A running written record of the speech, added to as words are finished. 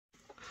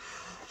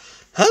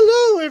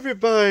Hello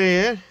everybody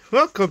and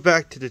welcome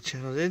back to the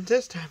channel, and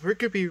this time we're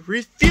going to be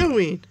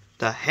reviewing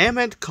the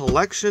Hammond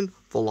Collection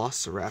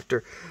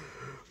Velociraptor.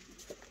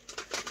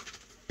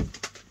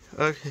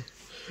 Okay,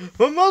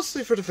 but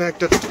mostly for the fact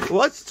that,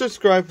 let's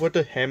describe what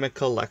the Hammond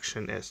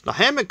Collection is. The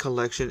Hammond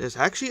Collection is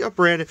actually a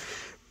brand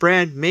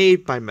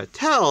made by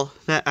Mattel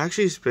that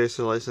actually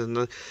specializes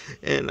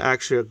in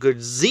actually a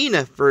good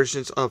Zenith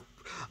versions of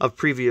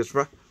previous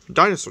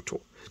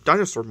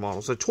dinosaur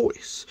models and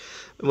toys.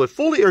 With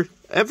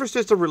ever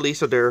since the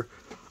release of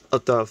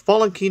the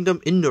Fallen Kingdom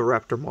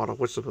Indoraptor model,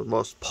 which is the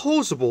most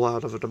posable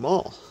out of them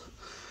all.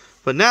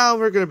 But now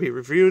we're going to be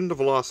reviewing the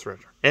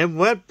Velociraptor. And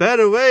what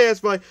better way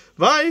as my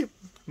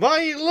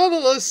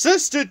little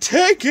assistant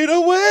take it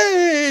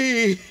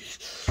away!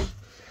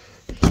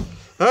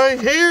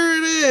 Alright, here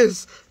it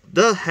is!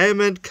 The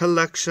Hammond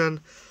Collection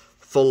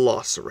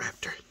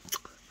Velociraptor.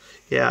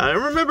 Yeah, I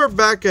remember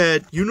back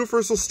at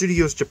Universal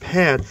Studios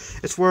Japan,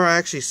 it's where I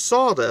actually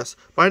saw this,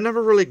 but I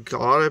never really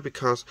got it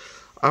because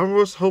I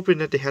was hoping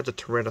that they had the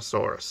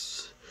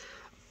Tyrannosaurus.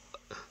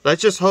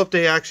 Let's just hope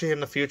they actually,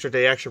 in the future,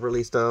 they actually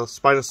release the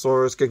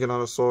Spinosaurus,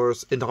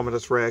 Giganotosaurus,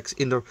 Indominus Rex,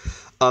 in the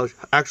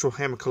actual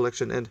Hammond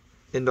Collection, and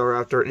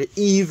Indoraptor, and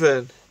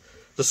even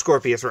the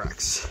Scorpius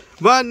Rex.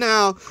 But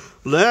now,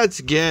 let's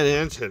get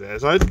into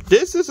this.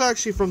 This is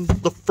actually from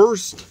the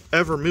first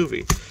ever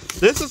movie.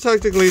 This is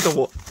technically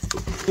the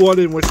one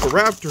in which the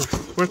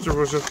raptor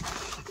was just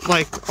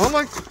like,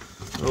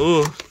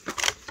 oh,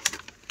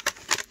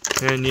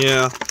 and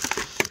yeah,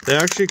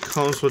 it actually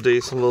comes with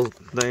these little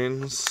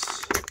things.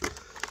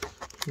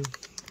 It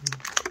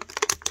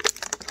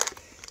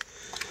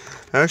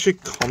actually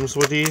comes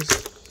with these.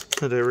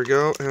 There we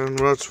go, and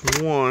that's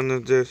one.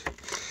 The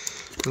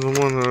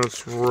one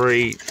that's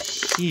right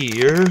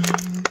here.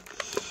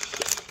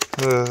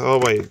 Oh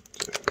wait.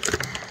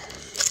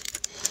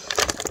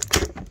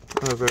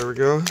 Oh, there we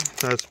go.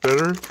 That's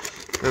better.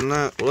 And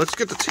let's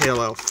get the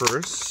tail out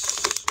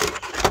first.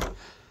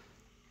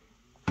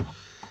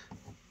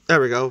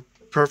 There we go.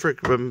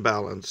 Perfect and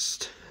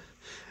balanced.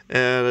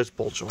 And it's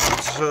bolt joint.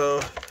 So,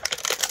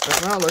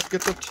 and now let's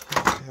get the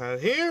tail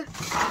here.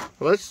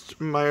 Let's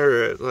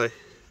admire it.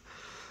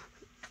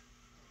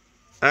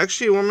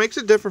 Actually, what makes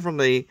it different from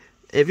the...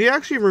 If you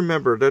actually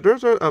remember, that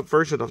there's a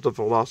version of the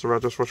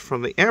Velociraptor was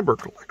from the Amber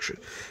Collection.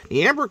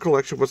 The Amber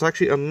Collection was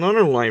actually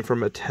another line from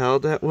Mattel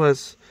that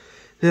was...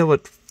 They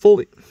would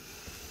fully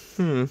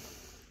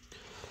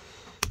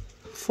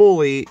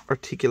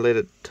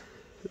articulated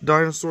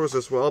dinosaurs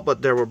as well,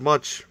 but they were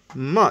much,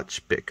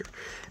 much bigger.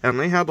 And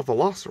they had the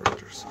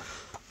Velociraptors.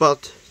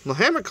 But the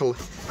Hammond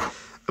Collection,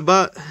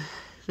 but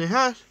they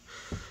had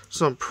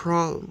some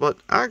problems. But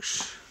I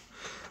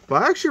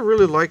actually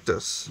really like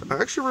this. I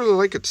actually really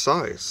like its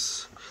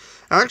size.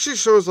 It actually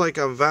shows like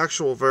an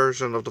actual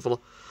version of the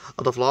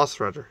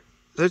Velociraptor.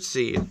 Let's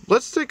see.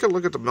 Let's take a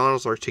look at the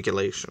model's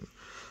articulation.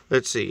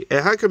 Let's see.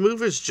 It can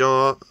move its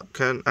jaw,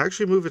 can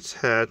actually move its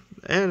head,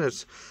 and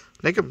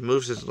they can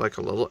move it like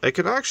a little. It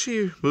can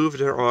actually move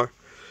their eyes,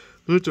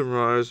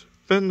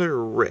 bend their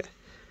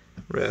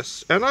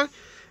wrists, and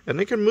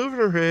they can move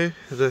their head.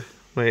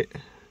 Wait.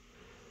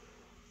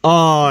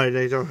 Oh,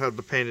 they don't have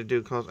the painted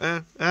do cause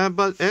and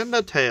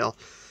the tail,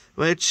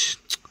 which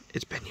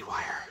it's bendy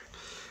wire.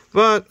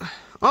 But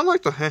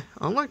unlike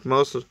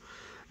most of,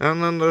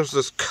 and then there's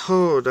this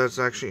code that's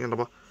actually in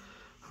the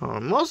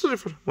most of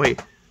the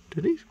wait. Do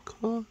these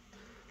claws?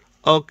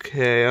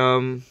 Okay,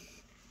 the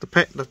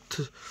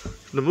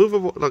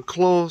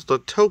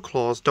toe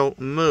claws don't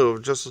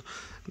move. Just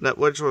that,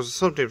 which was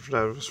something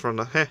that was from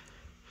the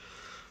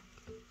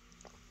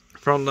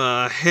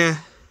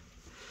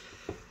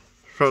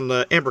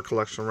Amber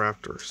Collection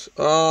Raptors.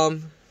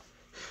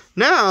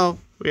 Now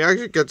we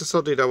actually get to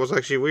something that was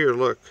actually weird.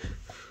 Look,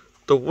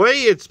 the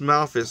way its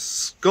mouth is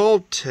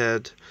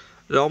sculpted,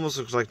 it almost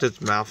looks like its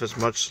mouth is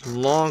much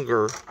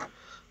longer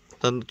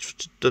than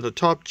the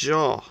top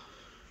jaw,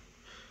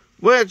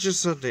 which is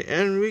something,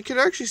 and we can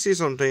actually see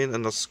something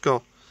in the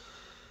skull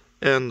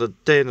and the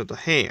end of the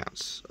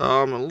hands. It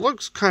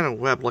looks kind of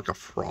webbed like a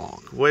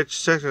frog,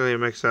 which technically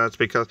makes sense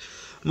because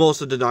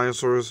most of the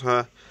dinosaurs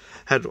are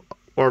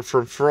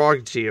from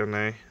frog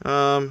DNA.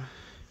 No,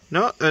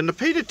 and the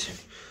painted,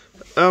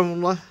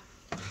 I'm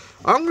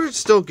gonna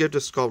still give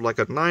this sculpt like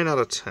a 9 out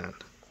of 10.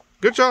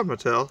 Good job,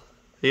 Mattel.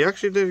 You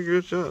actually did a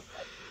good job.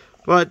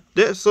 But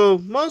so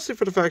mostly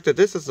for the fact that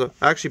this is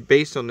actually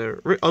based on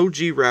the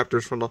OG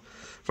Raptors from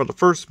the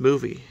first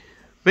movie.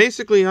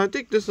 Basically, I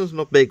think this is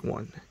the big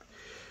one.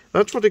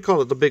 That's what they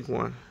call it, the big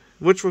one,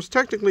 which was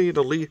technically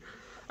the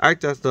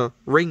act as the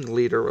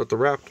ringleader of the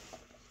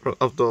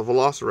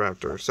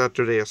Velociraptors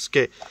after they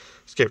escaped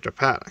the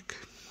paddock.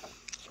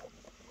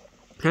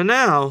 And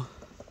now,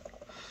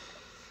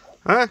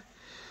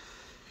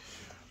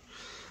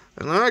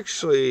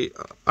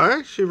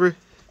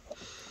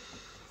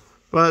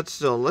 but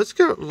still,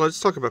 let's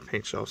talk about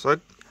paint jobs.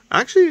 If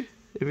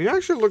you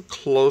actually look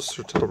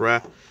closer to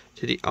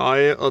the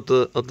eye of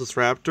this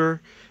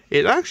raptor,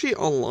 it's actually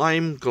a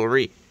lime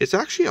green. It's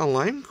actually a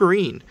lime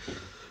green.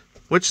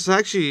 which is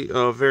actually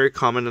very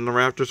common in the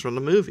raptors from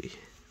the movie.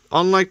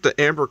 Unlike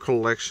the Amber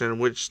collection,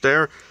 which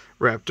their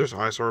raptors'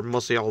 eyes are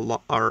mostly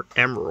are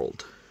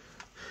emerald.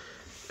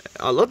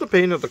 I love the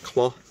paint of the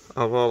claw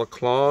of all the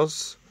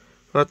claws,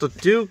 but the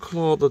dew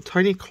claw, the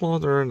tiny claws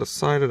that are on the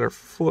side of their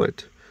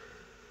foot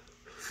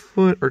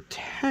are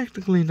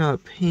technically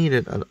not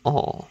painted at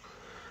all.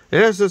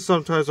 This is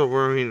sometimes a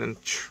worrying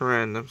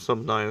trend of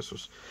some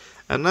dinosaurs.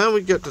 And then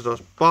we get to the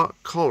spot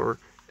color.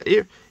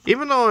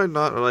 Even though I'm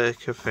not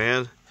like a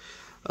fan,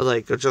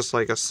 like just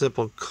like a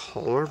simple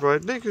color, but I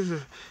think it's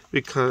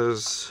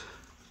because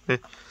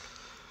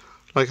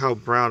like how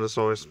brown has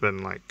always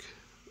been like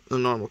the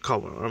normal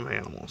color of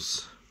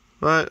animals.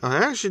 But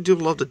I actually do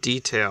love the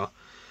detail,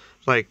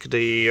 like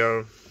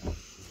the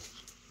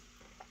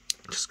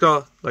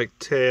skull, like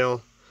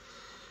tail,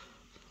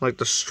 like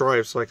the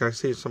stripes. Like I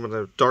see some of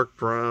the dark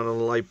brown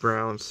and light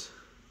browns,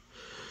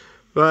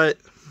 but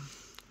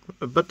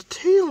the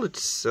tail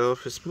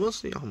itself is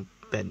mostly on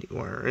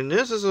anywhere, and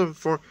this is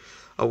for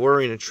a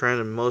worrying trend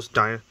in most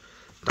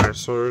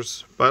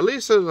dinosaurs. But at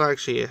least it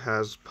actually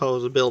has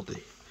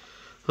posability.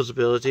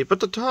 But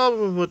the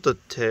problem with the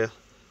tail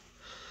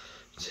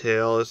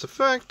is the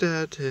fact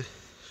that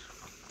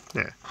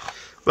yeah.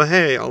 But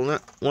hey,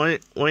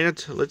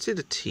 let's see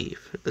the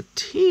teeth. The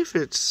teeth,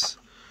 it's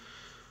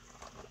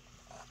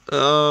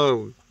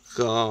oh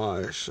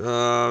gosh,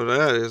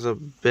 that is a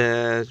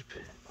bad.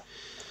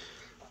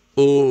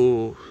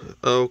 Ooh,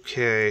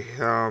 okay.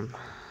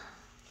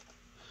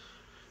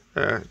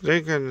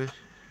 They can.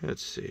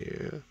 Let's see.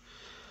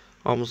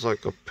 Almost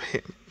like a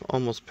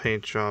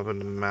paint job in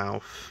the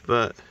mouth,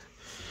 but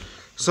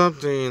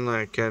something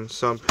like in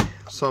some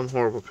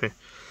horrible paint.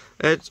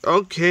 It's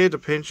okay. The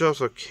paint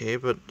job's okay,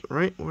 but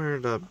right where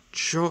the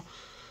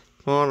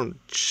bottom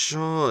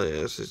jaw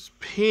is, it's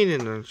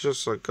painted in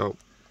just like a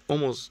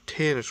almost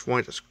tannish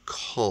whitish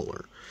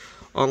color,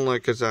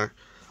 unlike the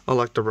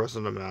rest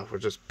of the mouth,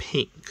 which is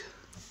pink.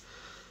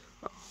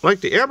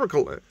 Like the Amber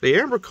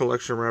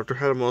collection raptor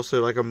had mostly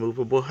like a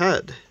movable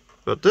head,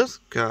 but this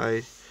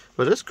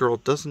girl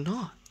does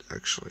not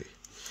actually.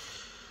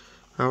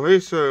 At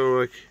least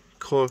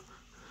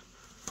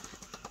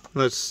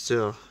let's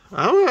still.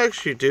 I would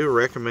actually do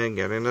recommend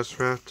getting this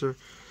raptor.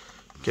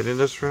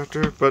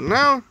 But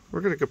now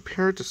we're gonna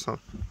compare it to some.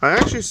 I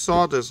actually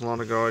saw this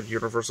long ago at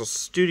Universal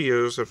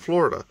Studios in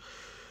Florida,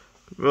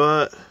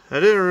 but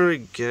I didn't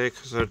really get it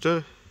because it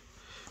kind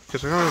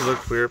of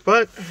looked weird.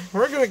 But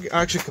we're gonna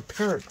actually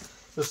compare it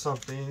to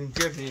something.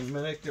 Give me a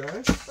minute,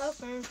 guys. All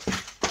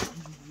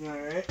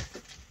right.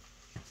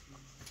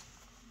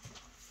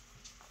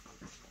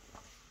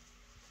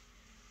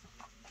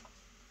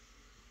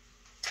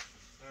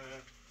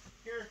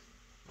 Here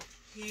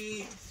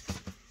he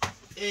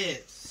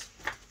is.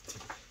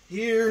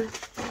 Here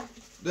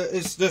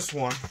is this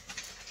one.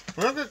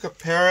 We're going to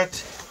compare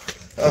it,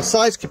 a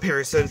size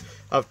comparison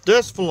of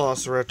this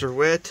Velociraptor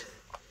with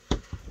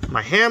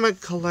my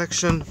Hammond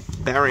collection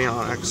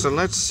Baryonyx. And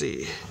let's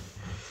see.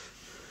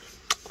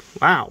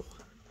 Wow.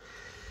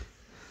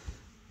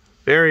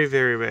 Very,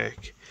 very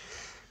big.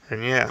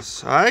 And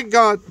yes, I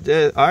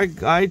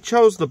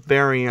chose the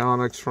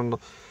Baryonyx from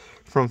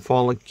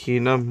Fallen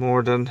Kingdom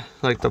more than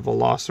like the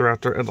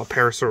Velociraptor and the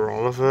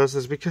Parasaurolophus,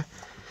 is because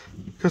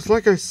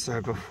like I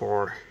said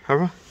before,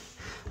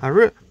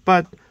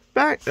 but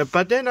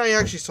then I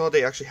actually saw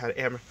they actually had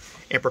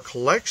Amber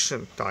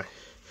collection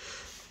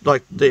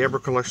like the Amber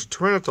collection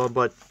Pteranodon,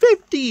 but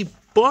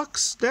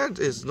 $50, that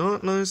is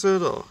not nice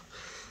at all.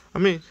 I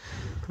mean,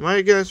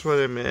 my guess what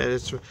I meant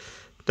is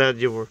that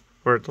you were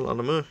worth a lot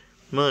of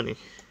money,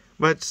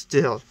 but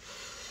still.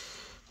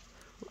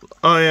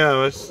 Oh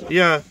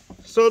yeah,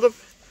 So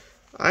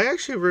I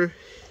actually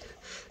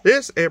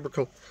this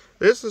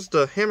is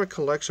the Hammond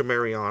collection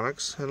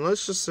Baryonyx, and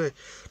let's just say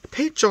the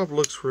paint job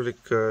looks really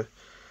good.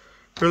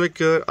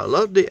 I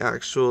love the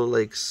actual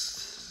like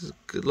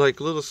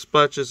little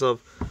splashes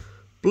of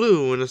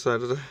blue on the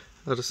side of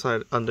the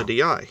side under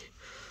the eye.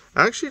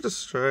 Actually, the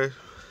stripe.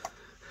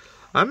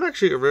 I'm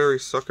actually a very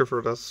sucker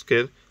for the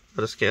skin,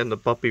 the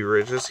bumpy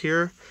ridges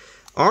here.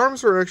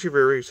 Arms are actually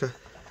very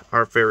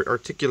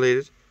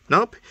articulated.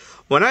 Nope.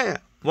 One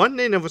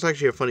thing that was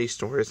actually a funny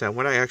story is that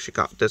when I actually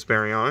got this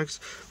Baryonyx,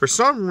 for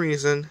some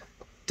reason,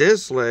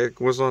 this leg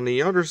was on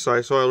the other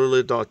side, so I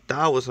really thought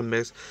that was a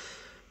making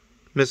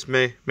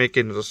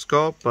of the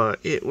skull, but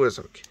it was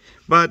okay.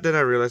 But then I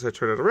realized I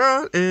turned it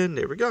around, and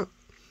there we go.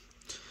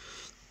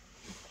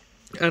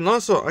 And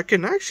also, I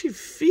can actually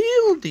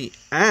feel the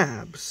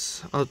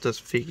abs of this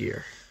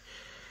figure.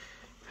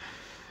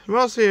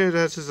 Mostly,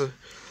 that's just a.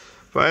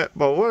 But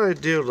what I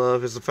do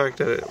love is the fact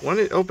that when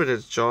it opened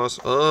its jaws,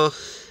 we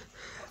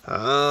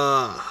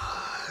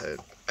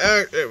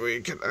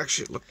can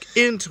actually look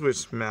into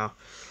his mouth.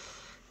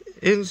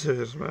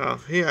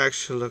 He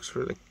actually looks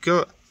really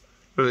good.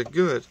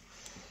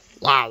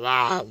 La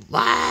la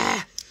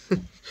la.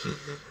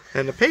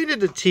 And the paint of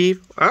the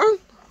teeth.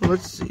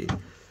 Let's see.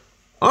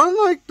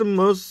 Unlike the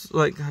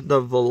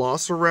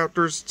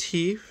Velociraptor's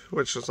teeth,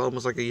 which is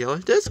almost like a yellow,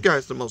 this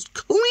guy's the most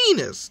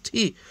cleanest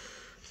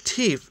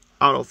teeth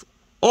out of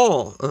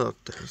all. Oh,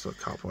 there's a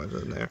compliment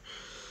in there.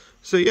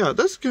 So yeah,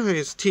 this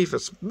guy's teeth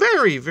is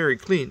very, very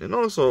clean, and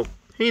also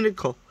painted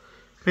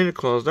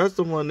claws. That's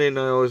the one thing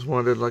I always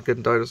wanted, like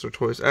in dinosaur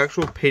toys.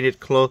 Actual painted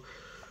claw,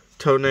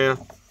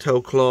 toenail,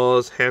 toe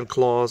claws, hand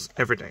claws,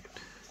 everything.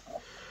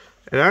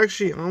 And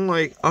actually,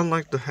 unlike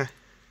the,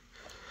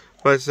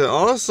 but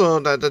also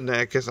that the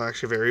neck is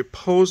actually very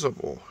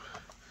posable,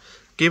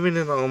 giving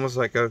it almost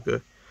like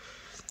a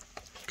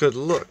good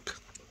look.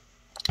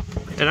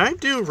 And I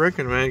do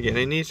recommend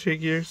getting these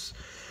figures.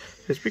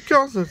 It's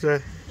because of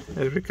that.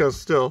 It's because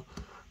still,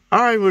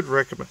 I would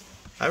recommend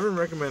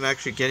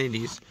actually getting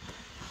these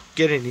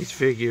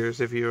figures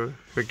if you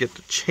ever get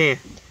the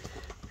chance,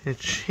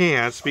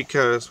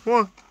 because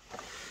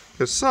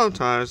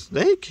sometimes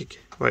they could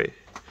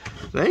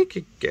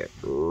get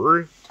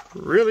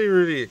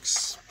really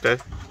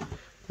expensive.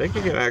 They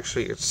could get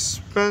actually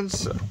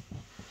expensive.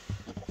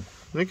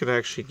 They could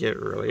actually get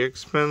really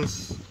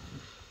expensive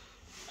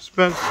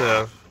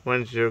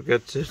when you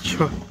get to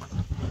join.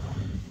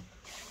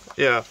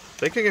 Yeah,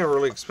 they can get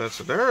really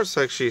expensive. There's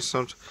actually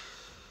some,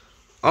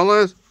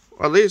 unless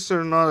at least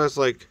they're not as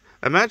like.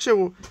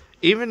 Imagine,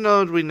 even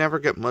though we never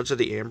get much of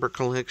the Amber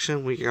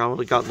collection, we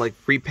only got like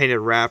repainted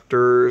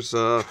raptors,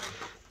 a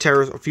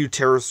few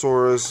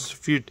pterosaurs, a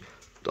few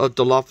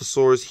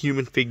Dilophosaurs,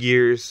 human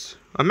figures.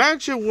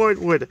 Imagine what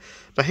would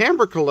the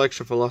Amber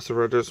collection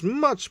Velociraptor is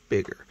much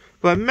bigger.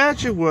 But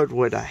imagine what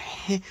would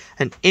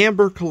an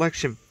Amber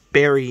collection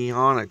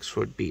Baryonyx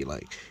would be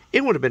like.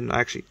 It would have been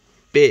actually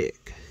big.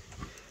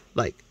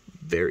 Like,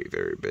 very,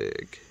 very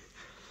big.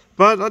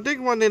 But I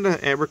think one thing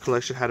the Amber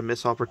collection had a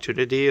missed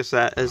opportunity is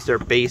their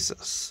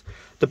basis.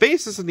 The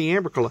basis in the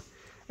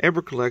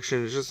Amber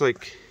collection is just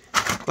like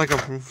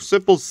a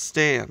simple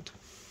stand.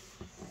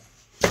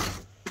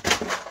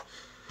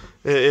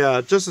 Yeah,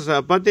 just as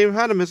that. But they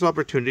had a missed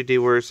opportunity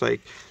where it's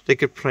like they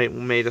could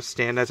made a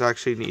stand that's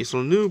actually an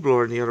Easel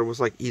Nublar and the other was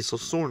like Easel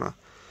Sorna.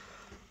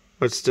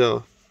 But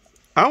still,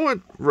 I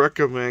would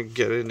recommend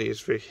getting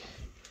these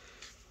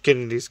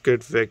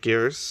good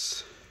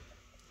figures.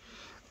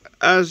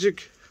 As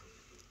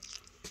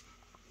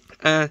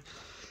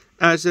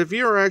if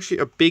you're actually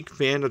a big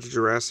fan of the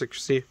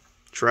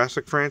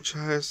Jurassic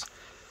franchise,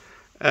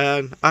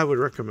 and I would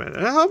recommend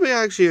it. I hope you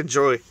actually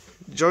enjoyed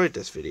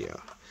this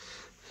video.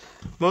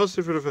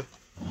 Mostly for the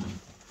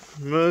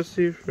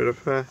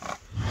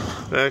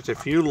fact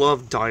if you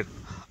love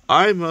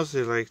I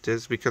mostly like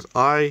this because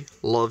I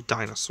love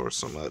dinosaurs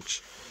so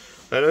much,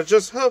 and I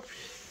just hope.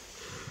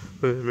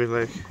 Be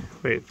like.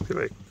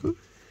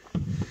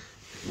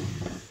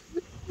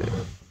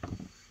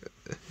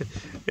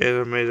 And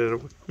I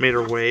made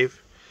her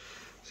wave.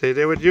 Say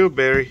there with you,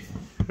 Barry.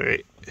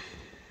 Wait.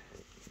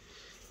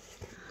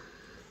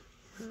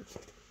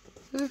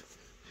 And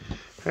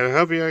I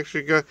hope you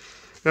actually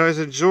guys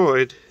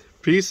enjoyed.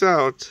 Peace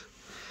out.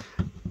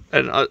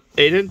 And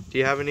Aiden, do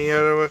you have any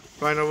other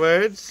final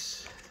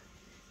words?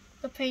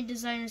 The paint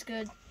design is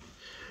good.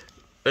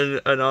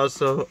 And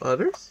also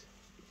others?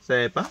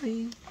 Say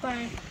bye.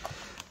 Bye.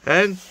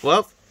 And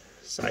well,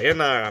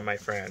 sayonara, my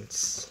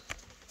friends.